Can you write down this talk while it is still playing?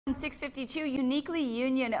652 Uniquely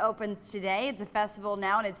Union opens today. It's a festival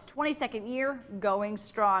now in its 22nd year, going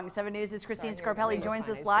strong. 7 News' Christine Scarpelli joins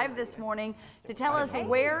us live this morning to tell us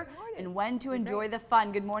where and when to enjoy the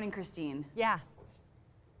fun. Good morning, Christine. Yeah.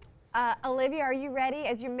 Olivia, are you ready?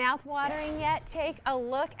 Is your mouth watering yet? Take a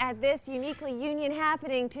look at this Uniquely Union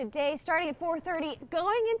happening today, starting at 4:30,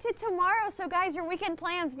 going into tomorrow. So guys, your weekend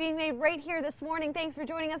plans being made right here this morning. Thanks for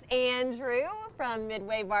joining us, Andrew from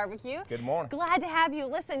Midway Barbecue. Good morning. Glad to have you.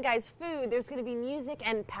 Listen, guys, food, there's going to be music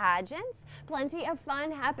and pageants. Plenty of fun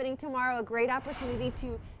happening tomorrow. A great opportunity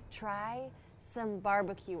to try some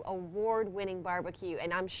barbecue, award-winning barbecue,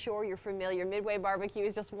 and I'm sure you're familiar. Midway Barbecue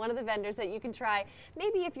is just one of the vendors that you can try.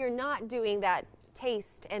 Maybe if you're not doing that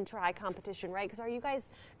taste and try competition, right? Because are you guys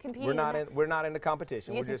competing? We're not in the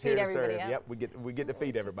competition. We're just here to serve. Yep, we get to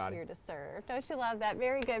feed everybody. Just here to serve. Don't you love that?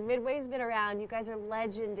 Very good. Midway's been around. You guys are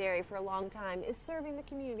legendary for a long time. Is serving the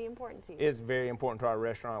community important to you? It's very important to our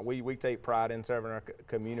restaurant. We take pride in serving our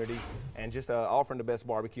community and just offering the best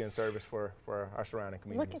barbecue and service for our surrounding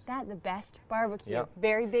communities. Look at that, the best barbecue. Yep.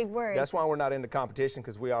 Very big words. That's why we're not in the competition,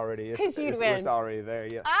 because we already it's already there.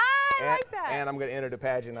 Yeah. I like that. And I'm going to enter the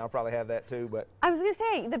pageant. I'll probably have that too. But I was going to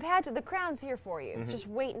say, the pageant, the crown's here for you. It's just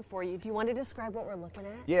waiting for you. Do you want to describe what we're looking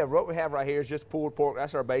at? Yeah, what we have right here is just pulled pork.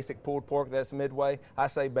 That's our basic pulled pork. That's Midway. I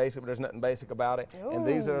say basic, but there's nothing basic about it. Ooh. And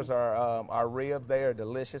these are our ribs. They are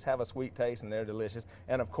delicious, have a sweet taste, and they're delicious.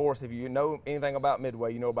 And of course, if you know anything about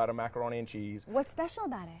Midway, you know about our macaroni and cheese. What's special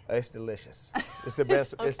about it? It's delicious. It's the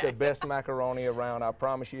best. Okay. It's the best macaroni around. I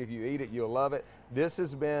promise you, if you eat it, you'll love it. This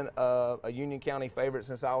has been a Union County favorite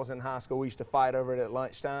since I was in high school. We used to fight over it at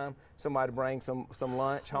lunchtime. Somebody bring some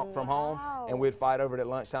lunch from home, and we'd fight over it at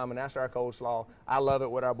lunchtime, and that's our coleslaw. I love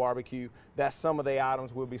it with our barbecue. That's some of the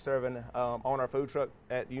items we'll be serving on our food truck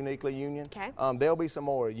at Uniquely Union. Okay. There'll be some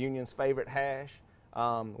more. Union's favorite hash.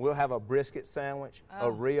 We'll have a brisket sandwich,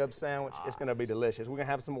 a rib sandwich. It's going to be delicious. We're going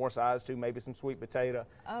to have some more sides too, maybe some sweet potato.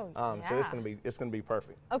 Yeah. So it's going to be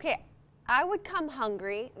perfect. Okay. I would come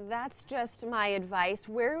hungry. That's just my advice.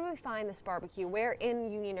 Where do we find this barbecue? Where in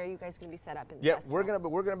Union are you guys going to be set up in the festival?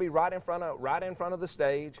 we're gonna be right in front of the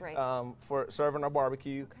stage. Great. For serving our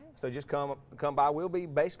barbecue. Okay. So just come by. We'll be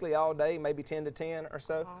basically all day, maybe 10 to 10 or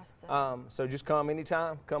so. Awesome. So just come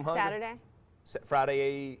anytime. Come hungry. Saturday?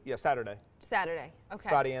 Friday, yeah, Saturday. Saturday. Okay.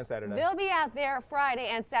 Friday and Saturday. They'll be out there Friday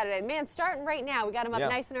and Saturday. Man, starting right now. We got them up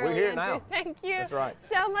nice and early. We're here Andrew. now. Thank you. That's right.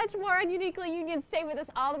 So much more on Uniquely Union. Stay with us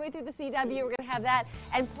all the way through the CW. We're going to have that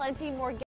and plenty more.